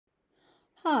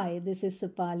Hi, this is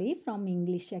Supali from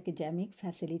English Academic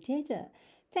Facilitator.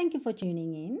 Thank you for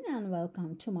tuning in and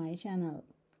welcome to my channel.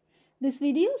 This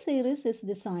video series is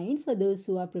designed for those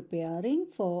who are preparing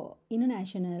for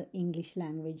International English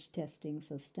Language Testing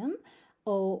System,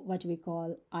 or what we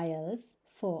call IELTS,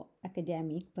 for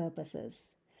academic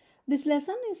purposes. This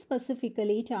lesson is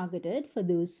specifically targeted for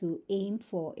those who aim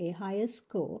for a higher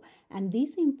score, and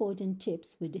these important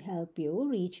tips would help you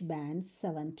reach bands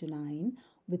 7 to 9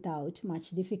 without much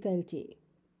difficulty.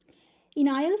 In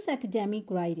IELTS academic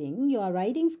writing, your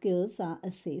writing skills are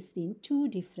assessed in two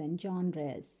different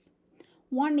genres.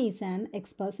 One is an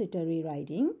expository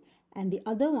writing and the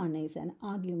other one is an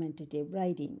argumentative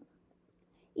writing.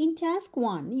 In task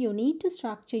 1, you need to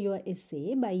structure your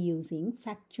essay by using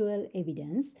factual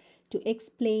evidence to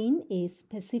explain a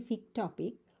specific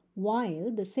topic,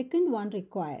 while the second one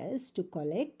requires to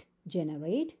collect,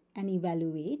 generate, and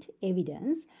evaluate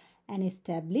evidence and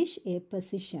establish a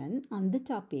position on the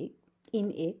topic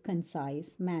in a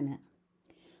concise manner.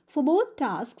 For both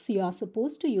tasks, you are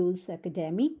supposed to use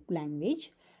academic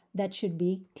language that should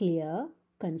be clear,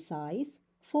 concise,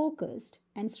 focused,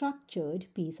 and structured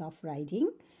piece of writing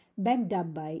backed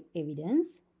up by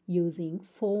evidence using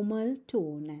formal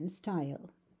tone and style.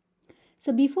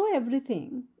 So before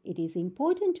everything, it is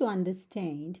important to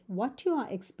understand what you are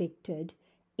expected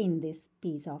in this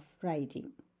piece of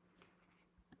writing.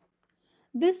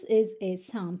 This is a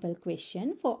sample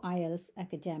question for IELTS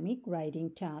Academic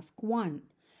Writing Task 1.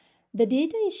 The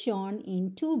data is shown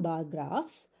in two bar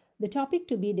graphs. The topic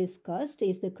to be discussed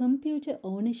is the computer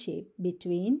ownership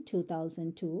between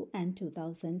 2002 and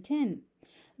 2010.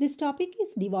 This topic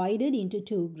is divided into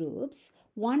two groups.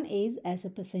 One is as a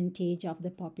percentage of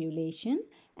the population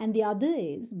and the other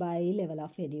is by level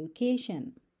of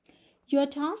education. Your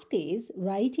task is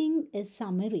writing a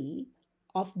summary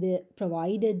of the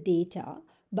provided data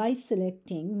by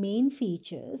selecting main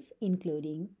features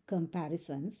including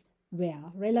comparisons where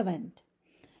relevant.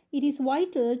 It is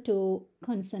vital to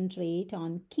concentrate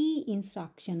on key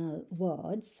instructional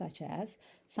words such as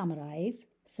summarize,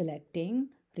 selecting,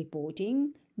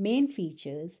 reporting, main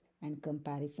features, and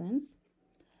comparisons.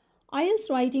 IELTS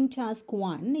Writing Task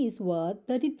 1 is worth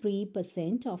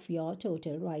 33% of your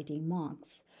total writing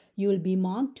marks. You will be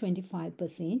marked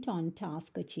 25% on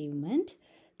task achievement,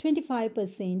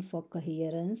 25% for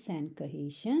coherence and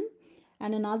cohesion,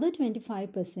 and another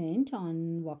 25%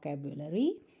 on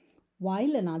vocabulary,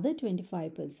 while another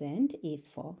 25% is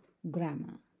for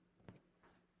grammar.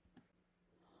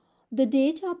 The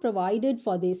data provided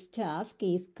for this task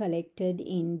is collected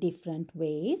in different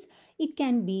ways. It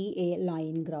can be a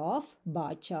line graph,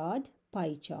 bar chart,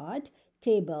 pie chart,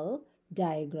 table,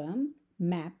 diagram,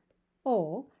 map,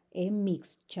 or a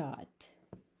mixed chart.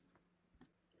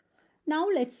 Now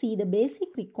let's see the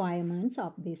basic requirements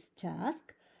of this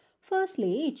task.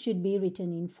 Firstly, it should be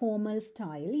written in formal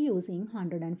style using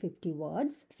 150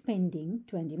 words, spending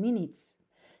 20 minutes.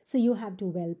 So you have to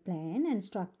well plan and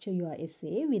structure your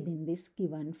essay within this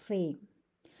given frame.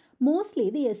 Mostly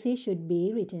the essay should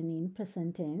be written in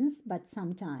present tense, but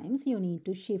sometimes you need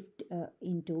to shift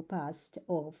into past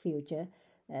or future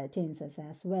tenses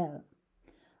as well.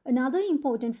 Another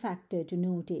important factor to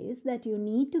note is that you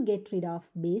need to get rid of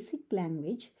basic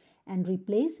language and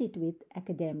replace it with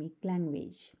academic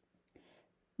language.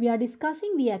 We are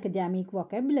discussing the academic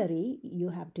vocabulary you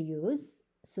have to use,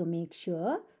 so make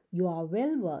sure you are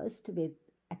well versed with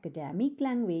academic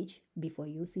language before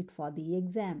you sit for the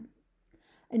exam.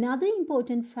 Another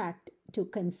important fact to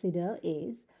consider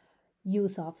is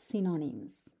use of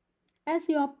synonyms. As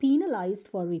you are penalized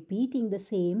for repeating the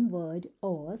same word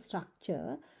or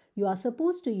structure, you are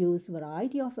supposed to use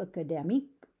variety of academic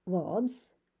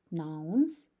verbs,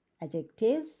 nouns,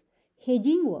 adjectives,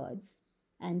 hedging words,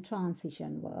 and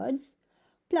transition words,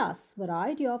 plus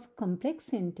variety of complex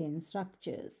sentence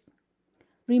structures.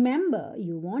 Remember,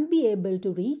 you won't be able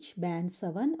to reach band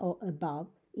 7 or above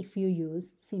if you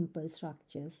use simple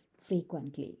structures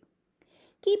frequently.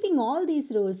 Keeping all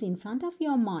these rules in front of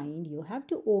your mind, you have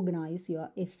to organize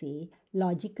your essay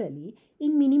logically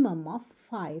in minimum of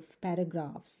 5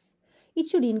 paragraphs. It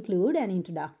should include an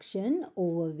introduction,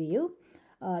 overview,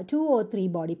 2 or 3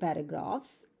 body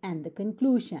paragraphs, and the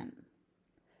conclusion.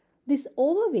 This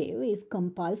overview is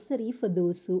compulsory for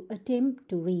those who attempt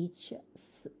to reach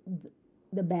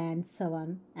the band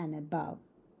 7 and above.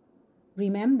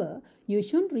 Remember, you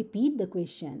should repeat the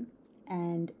question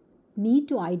and need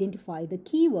to identify the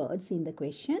keywords in the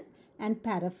question and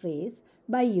paraphrase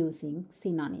by using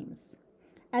synonyms.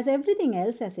 As everything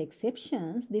else has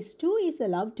exceptions, this too is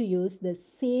allowed to use the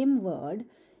same word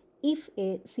if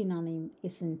a synonym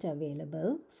isn't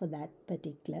available for that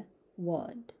particular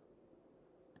word.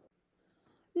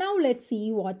 Now let's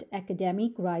see what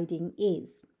academic writing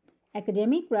is.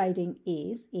 Academic writing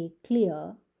is a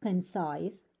clear,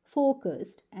 concise,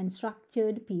 focused, and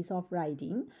structured piece of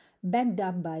writing backed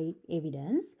up by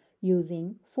evidence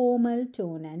using formal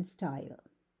tone and style.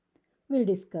 We'll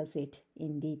discuss it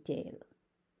in detail.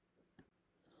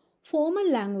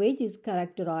 Formal language is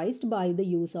characterized by the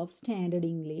use of standard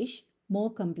English, more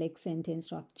complex sentence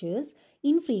structures,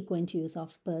 infrequent use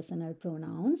of personal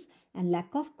pronouns, and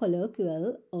lack of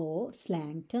colloquial or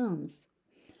slang terms.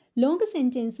 Longer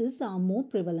sentences are more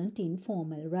prevalent in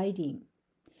formal writing.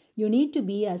 You need to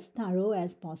be as thorough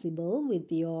as possible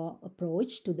with your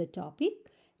approach to the topic,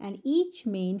 and each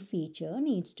main feature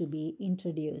needs to be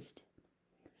introduced.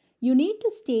 You need to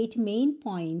state main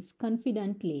points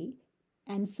confidently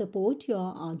and support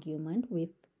your argument with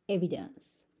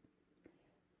evidence.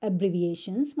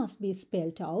 Abbreviations must be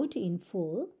spelled out in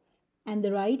full, and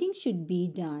the writing should be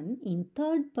done in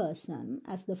third person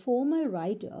as the formal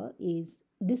writer is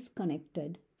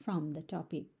disconnected from the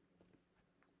topic.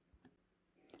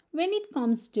 When it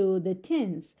comes to the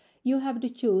tense, you have to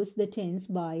choose the tense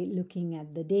by looking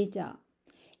at the data.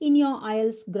 In your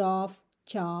IELTS graph,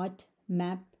 chart,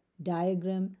 map,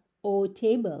 diagram, or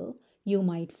table, you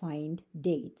might find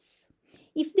dates.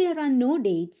 If there are no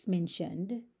dates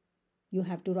mentioned, you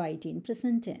have to write in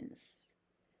present tense.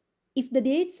 If the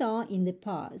dates are in the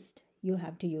past, you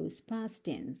have to use past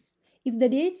tense. If the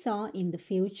dates are in the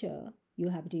future, you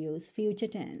have to use future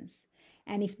tense.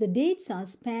 And if the dates are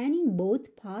spanning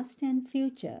both past and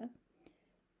future,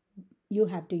 you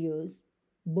have to use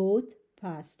both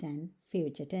past and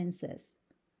future tenses.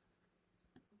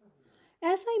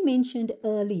 As I mentioned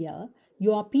earlier,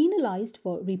 you are penalized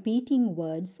for repeating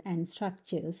words and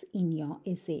structures in your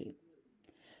essay.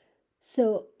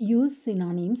 So use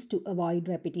synonyms to avoid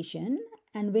repetition,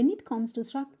 and when it comes to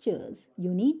structures,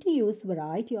 you need to use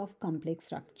variety of complex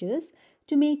structures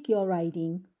to make your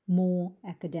writing more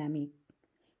academic.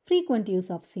 Frequent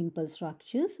use of simple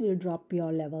structures will drop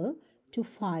your level to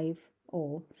 5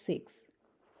 or 6.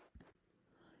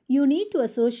 You need to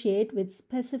associate with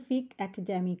specific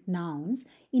academic nouns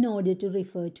in order to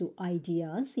refer to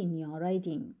ideas in your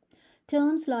writing.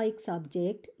 Terms like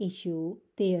subject, issue,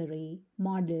 theory,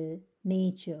 model,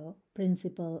 nature,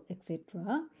 principle,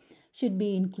 etc. should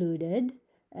be included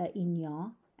in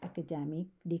your academic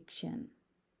diction.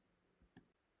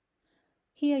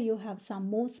 Here you have some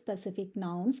more specific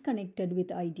nouns connected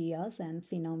with ideas and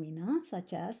phenomena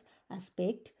such as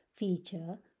aspect,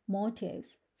 feature,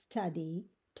 motives, study,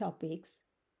 topics,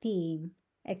 theme,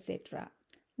 etc.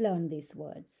 Learn these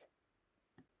words.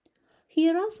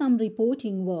 Here are some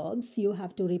reporting verbs you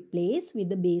have to replace with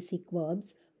the basic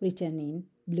verbs written in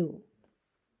blue.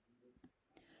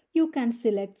 You can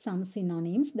select some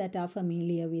synonyms that are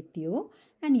familiar with you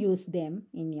and use them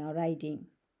in your writing.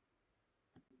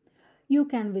 You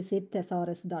can visit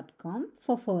thesaurus.com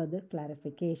for further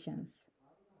clarifications.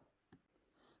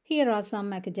 Here are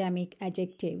some academic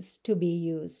adjectives to be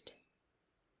used.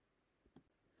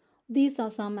 These are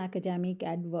some academic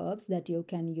adverbs that you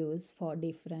can use for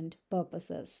different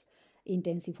purposes: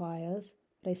 intensifiers,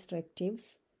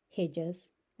 restrictives, hedges,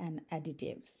 and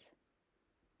additives.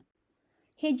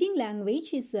 Hedging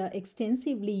language is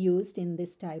extensively used in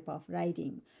this type of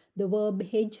writing. The verb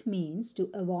hedge means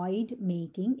to avoid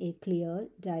making a clear,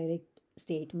 direct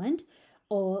statement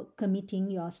or committing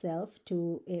yourself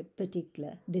to a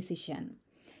particular decision.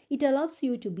 It allows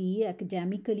you to be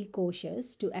academically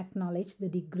cautious, to acknowledge the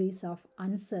degrees of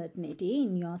uncertainty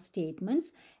in your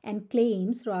statements and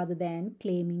claims rather than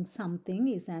claiming something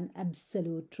is an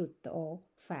absolute truth or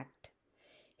fact.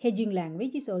 Hedging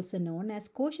language is also known as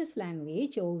cautious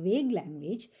language or vague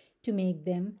language to make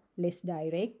them less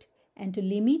direct and to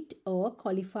limit or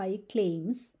qualify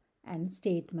claims and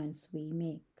statements we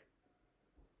make.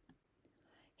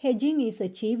 Hedging is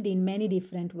achieved in many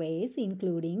different ways,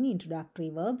 including introductory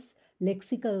verbs,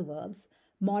 lexical verbs,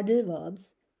 modal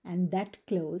verbs, and that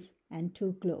clause and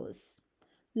to clause.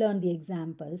 Learn the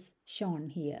examples shown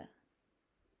here.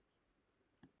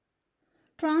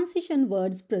 Transition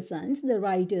words present the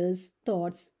writer's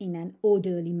thoughts in an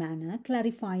orderly manner,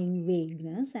 clarifying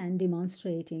vagueness and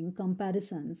demonstrating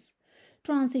comparisons.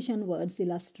 Transition words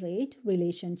illustrate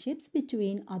relationships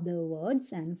between other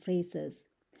words and phrases.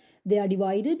 They are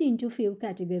divided into few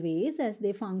categories as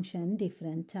they function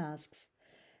different tasks.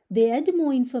 They add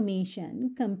more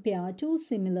information, compare two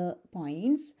similar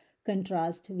points,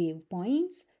 contrast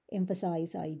viewpoints,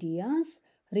 emphasize ideas,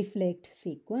 reflect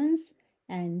sequence,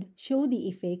 and show the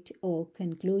effect or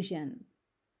conclusion.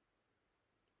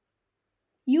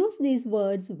 Use these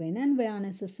words when and where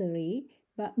necessary,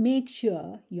 but make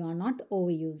sure you are not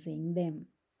overusing them.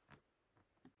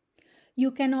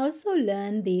 You can also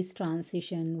learn these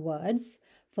transition words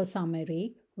for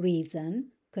summary,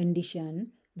 reason,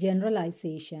 condition,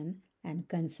 generalization, and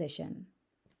concession.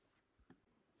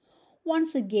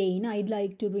 Once again, I'd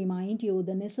like to remind you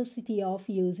the necessity of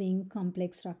using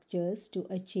complex structures to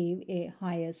achieve a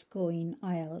higher score in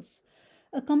IELTS.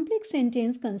 A complex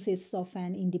sentence consists of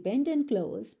an independent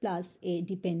clause plus a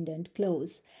dependent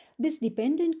clause. This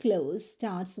dependent clause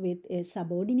starts with a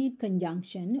subordinate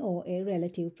conjunction or a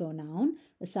relative pronoun,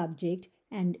 a subject,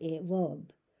 and a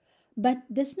verb,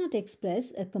 but does not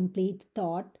express a complete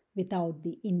thought without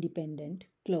the independent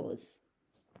clause.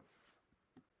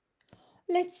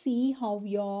 Let's see how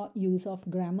your use of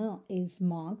grammar is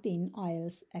marked in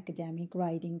IELTS Academic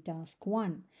Writing Task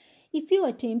 1. If you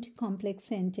attempt complex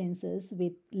sentences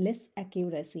with less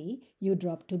accuracy, you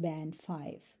drop to band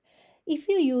 5. If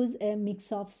you use a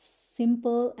mix of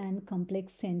simple and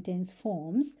complex sentence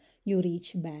forms, you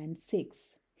reach band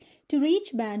 6. To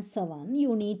reach band 7,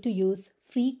 you need to use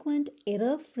frequent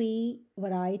error-free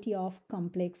variety of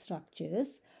complex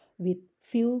structures with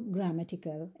few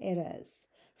grammatical errors.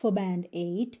 For band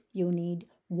 8, you need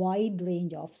wide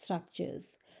range of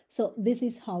structures. So this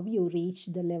is how you reach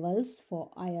the levels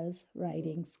for IELTS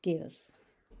writing skills.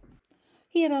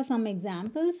 Here are some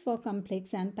examples for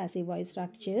complex and passive voice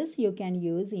structures you can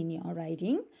use in your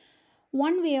writing.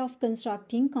 One way of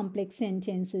constructing complex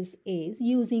sentences is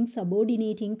using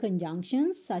subordinating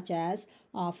conjunctions such as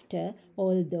after,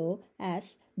 although,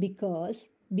 as, because,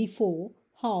 before,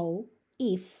 how,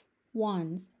 if,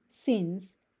 once,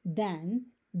 since, then,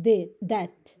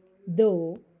 that,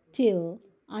 though, till,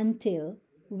 until,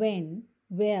 when,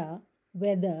 where,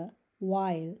 whether,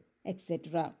 while,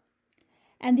 etc.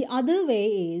 And the other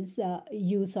way is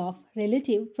use of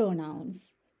relative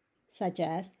pronouns such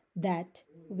as that,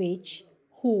 which,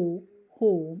 who,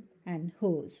 whom, and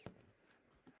whose.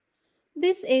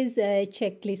 This is a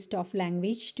checklist of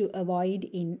language to avoid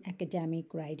in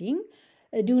academic writing.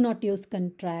 Do not use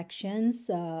contractions,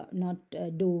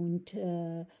 don't,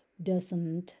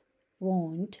 doesn't,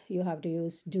 won't. You have to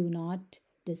use do not,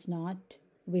 does not,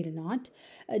 will not.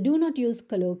 Do not use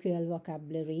colloquial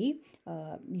vocabulary.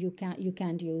 You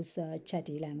can't use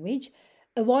chatty language.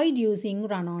 Avoid using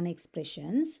run-on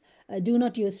expressions. Do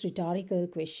not use rhetorical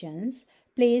questions.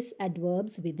 Place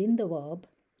adverbs within the verb.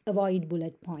 Avoid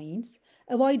bullet points.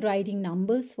 Avoid writing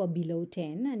numbers for below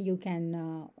 10, and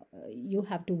you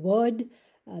have to word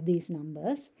these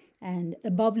numbers, and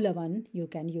above 11 you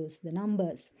can use the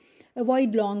numbers.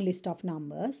 Avoid long list of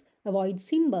numbers. Avoid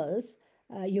symbols.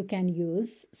 You can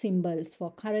use symbols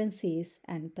for currencies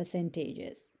and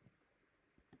percentages.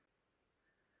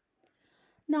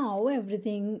 Now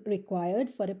everything required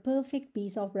for a perfect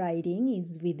piece of writing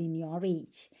is within your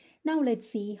reach. Now let's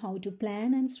see how to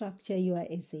plan and structure your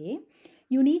essay.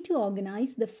 You need to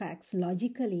organize the facts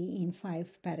logically in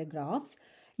 5 paragraphs.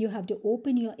 You have to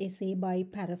open your essay by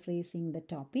paraphrasing the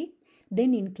topic,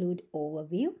 then include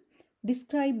overview.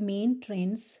 Describe main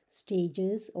trends,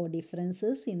 stages, or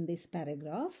differences in this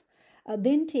paragraph.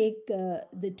 Then take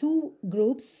the 2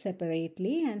 groups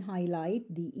separately and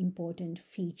highlight the important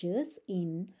features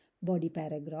in body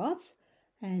paragraphs.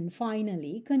 And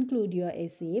finally, conclude your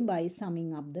essay by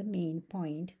summing up the main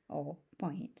point or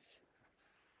points.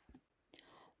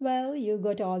 Well, you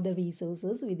got all the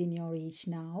resources within your reach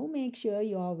now. Make sure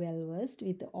you are well versed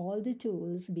with all the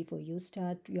tools before you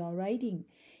start your writing.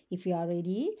 If you are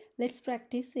ready, let's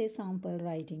practice a sample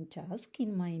writing task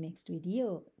in my next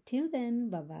video. Till then,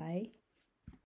 bye-bye.